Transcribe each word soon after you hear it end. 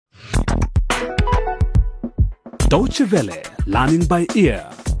Deutsche Welle, learning by ear.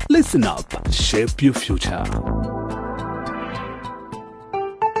 Listen up, shape your future.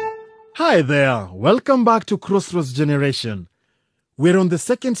 Hi there, welcome back to Crossroads Generation. We're on the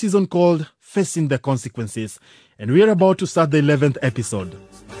second season called Facing the Consequences, and we're about to start the 11th episode.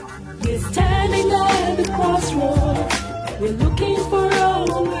 We're standing at the crossroads, we're looking for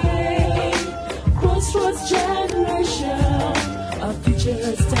our way. Crossroads Generation, our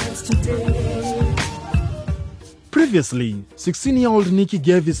future stands today. Previously, 16-year-old Nicky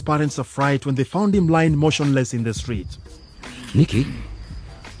gave his parents a fright when they found him lying motionless in the street. Nicky,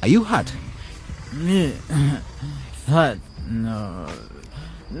 are you hurt? Me? Hurt? No.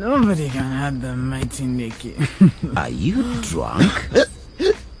 Nobody can hurt the mighty Nicky. Are you drunk?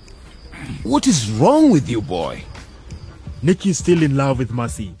 What is wrong with you, boy? Nicky is still in love with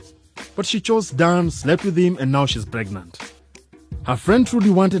Mercy, but she chose Dan, slept with him, and now she's pregnant. Her friend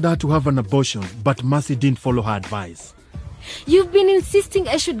Trudy wanted her to have an abortion, but Mercy didn't follow her advice. You've been insisting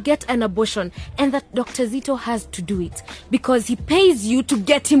I should get an abortion and that Dr. Zito has to do it because he pays you to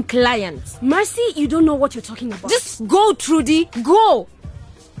get him clients. Mercy, you don't know what you're talking about. Just go, Trudy, go!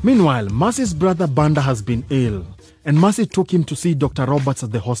 Meanwhile, Mercy's brother Banda has been ill, and Mercy took him to see Dr. Roberts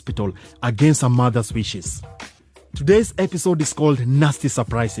at the hospital against her mother's wishes. Today's episode is called Nasty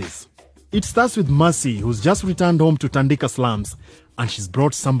Surprises. It starts with Mercy, who's just returned home to Tandika slums, and she's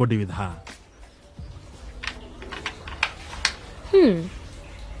brought somebody with her.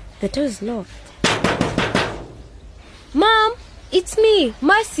 The door is locked. Mom, it's me,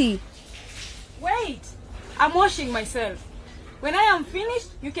 Mercy. Wait, I'm washing myself. When I am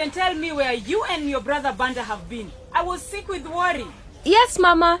finished, you can tell me where you and your brother Banda have been. I was sick with worry. Yes,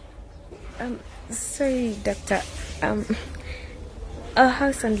 Mama. Sorry, Doctor. Our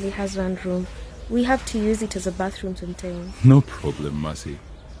house only has one room. We have to use it as a bathroom sometimes. No problem, Mercy.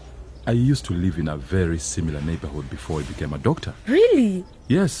 I used to live in a very similar neighborhood before I became a doctor. Really?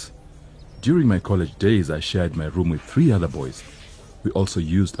 Yes. During my college days, I shared my room with 3 other boys. We also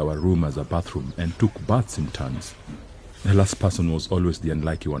used our room as a bathroom and took baths in turns. The last person was always the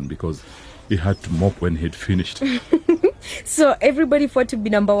unlucky one because he had to mop when he'd finished. So everybody fought to be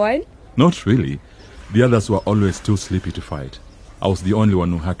number one? Not really. The others were always too sleepy to fight. I was the only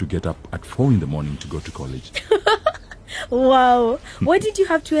one who had to get up at 4 in the morning to go to college. Wow. Why did you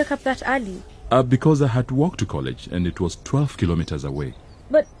have to wake up that early? Because I had to walk to college and it was 12 kilometers away.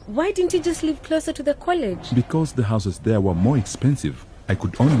 But why didn't you just live closer to the college? Because the houses there were more expensive. I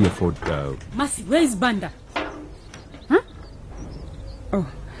could only afford... Mercy, where is Banda? Huh? Oh,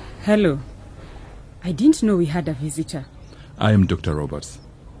 hello. I didn't know we had a visitor. I am Dr. Roberts.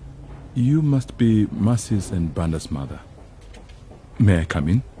 You must be Mercy's and Banda's mother. May I come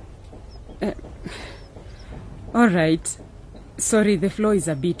in? All right. Sorry, the floor is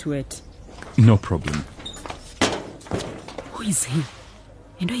a bit wet. No problem. Who is he?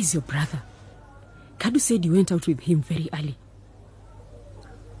 And where is your brother? Kadu said you went out with him very early.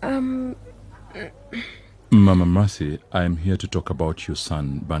 Mama Mercy, I am here to talk about your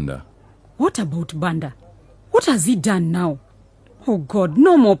son, Banda. What about Banda? What has he done now? Oh God,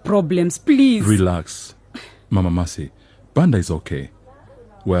 no more problems, please. Relax. Mama Mercy, Banda is okay.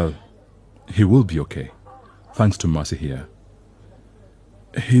 Well, he will be okay. Thanks to Mercy here.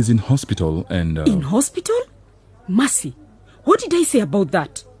 He's in hospital and... In hospital? Mercy, what did I say about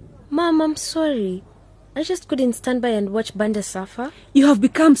that? Mom, I'm sorry. I just couldn't stand by and watch Banda suffer. You have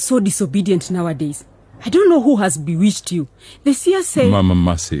become so disobedient nowadays. I don't know who has bewitched you. The seer said... Mama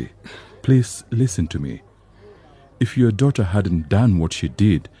Mercy, please listen to me. If your daughter hadn't done what she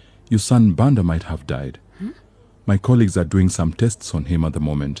did, your son Banda might have died. My colleagues are doing some tests on him at the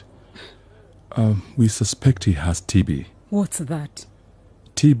moment. We suspect he has TB. What's that?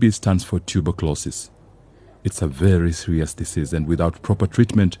 TB stands for tuberculosis. It's a very serious disease, and without proper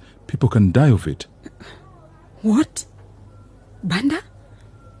treatment, people can die of it. What? Banda?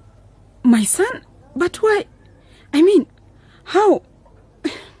 My son? But why? I mean, how?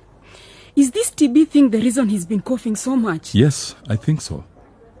 Is this TB thing the reason he's been coughing so much? Yes, I think so.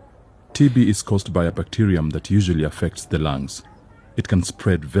 TB is caused by a bacterium that usually affects the lungs. It can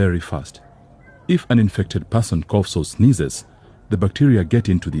spread very fast. If an infected person coughs or sneezes, the bacteria get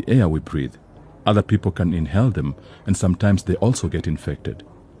into the air we breathe. Other people can inhale them, and sometimes they also get infected.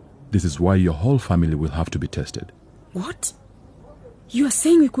 This is why your whole family will have to be tested. What? You are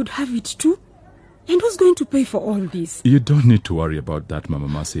saying we could have it too? And who's going to pay for all this? You don't need to worry about that, Mama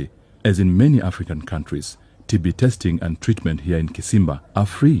Mercy. As in many African countries, TB testing and treatment here in Kisimba are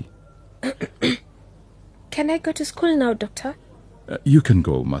free. Can I go to school now, Doctor? You can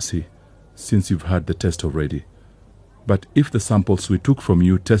go, Mercy, since you've had the test already. But if the samples we took from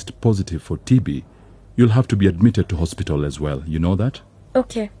you test positive for TB, You'll have to be admitted to hospital as well. You know that?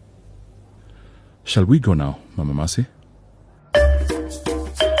 Okay. Shall we go now, Mama Mercy?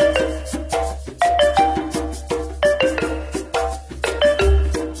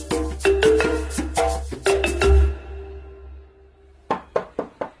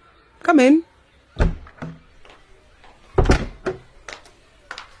 Come in.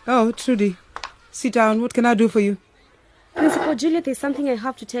 Oh, Trudy. Sit down. What can I do for you? Principal Juliet, there's something I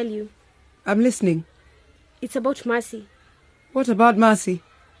have to tell you. I'm listening. It's about Mercy. What about Mercy?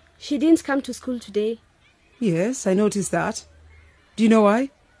 She didn't come to school today. Yes, I noticed that. Do you know why?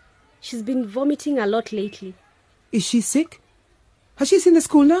 She's been vomiting a lot lately. Is she sick? Has she seen the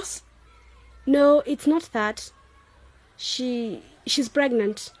school nurse? No, it's not that. She's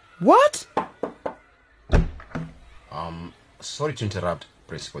pregnant. What? Sorry to interrupt,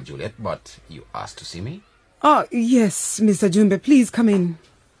 Principal Juliet, but you asked to see me? Oh, yes, Mr. Jumbe, please come in.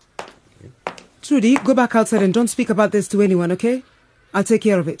 Trudy, go back outside and don't speak about this to anyone, okay? I'll take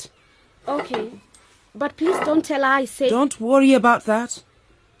care of it. Okay. But please don't tell her I say... Don't worry about that.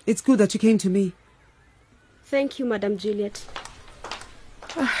 It's good that you came to me. Thank you, Madam Juliet.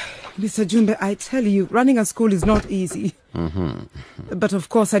 Mr. Jumbe, I tell you, running a school is not easy. Mm-hmm. But of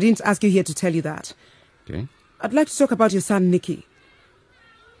course, I didn't ask you here to tell you that. Okay. I'd like to talk about your son, Nicky.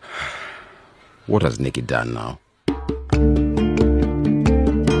 What has Nicky done now?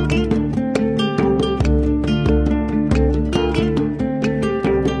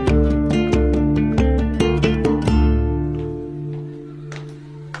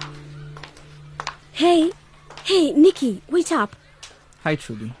 Hey, Nicky, wait up. Hi,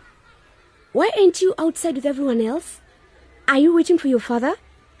 Trudy. Why aren't you outside with everyone else? Are you waiting for your father?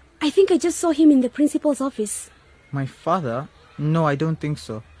 I think I just saw him in the principal's office. My father? No, I don't think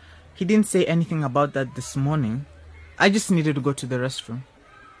so. He didn't say anything about that this morning. I just needed to go to the restroom.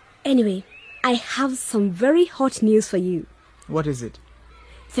 Anyway, I have some very hot news for you. What is it?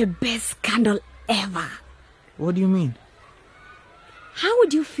 The best scandal ever. What do you mean? How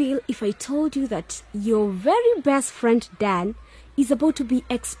would you feel if I told you that your very best friend Dan is about to be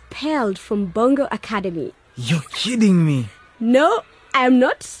expelled from Bongo Academy? You're kidding me. No, I am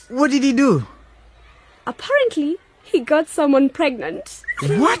not. What did he do? Apparently, he got someone pregnant.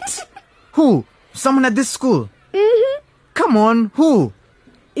 What? Who? Someone at this school? Mm-hmm. Come on, who?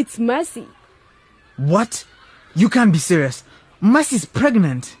 It's Mercy. What? You can't be serious. Mercy's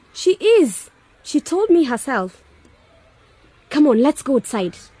pregnant. She is. She told me herself. Come on, let's go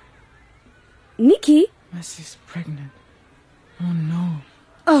outside. Nicky? Mercy's pregnant. Oh no.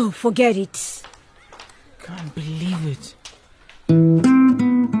 Oh, forget it. Can't believe it.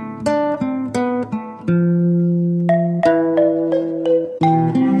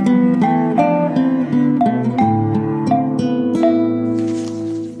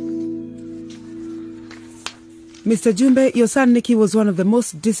 Mr. Jumbe, your son Nicky was one of the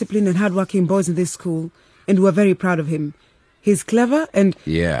most disciplined and hardworking boys in this school, and we're very proud of him. He's clever and...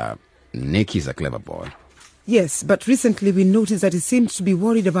 Yeah, Nicky's a clever boy. Yes, but recently we noticed that he seemed to be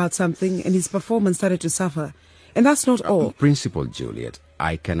worried about something and his performance started to suffer. And that's not all. Principal Juliet,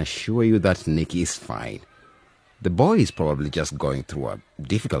 I can assure you that Nicky is fine. The boy is probably just going through a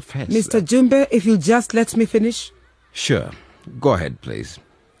difficult phase. Mr. Jumbe, if you'll just let me finish. Sure. Go ahead, please.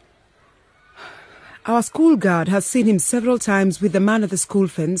 Our school guard has seen him several times with the man at the school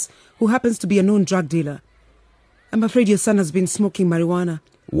fence who happens to be a known drug dealer. I'm afraid your son has been smoking marijuana.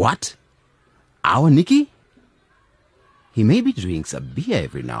 What? Our Nicky? He maybe drinks a beer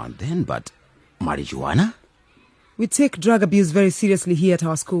every now and then, but marijuana? We take drug abuse very seriously here at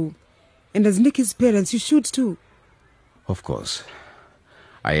our school. And as Nicky's parents, you should too. Of course.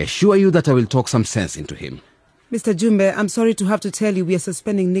 I assure you that I will talk some sense into him. Mr. Jumbe, I'm sorry to have to tell you we are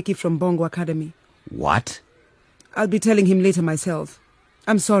suspending Nicky from Bongo Academy. What? I'll be telling him later myself.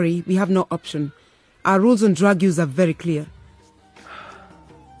 I'm sorry, we have no option. Our rules on drug use are very clear.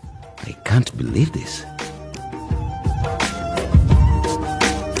 I can't believe this.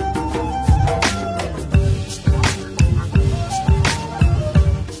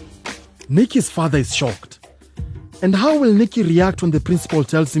 Nicky's father is shocked. And how will Nicky react when the principal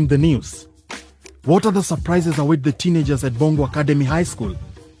tells him the news? What other surprises await the teenagers at Bongo Academy High School?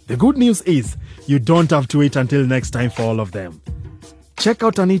 The good news is, you don't have to wait until next time for all of them. Check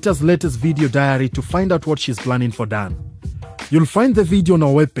out Anita's latest video diary to find out what she's planning for Dan. You'll find the video on our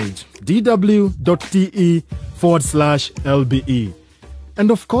webpage, dw.te/LBE.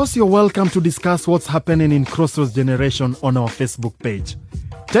 And of course, you're welcome to discuss what's happening in Crossroads Generation on our Facebook page.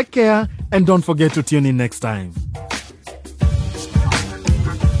 Take care and don't forget to tune in next time.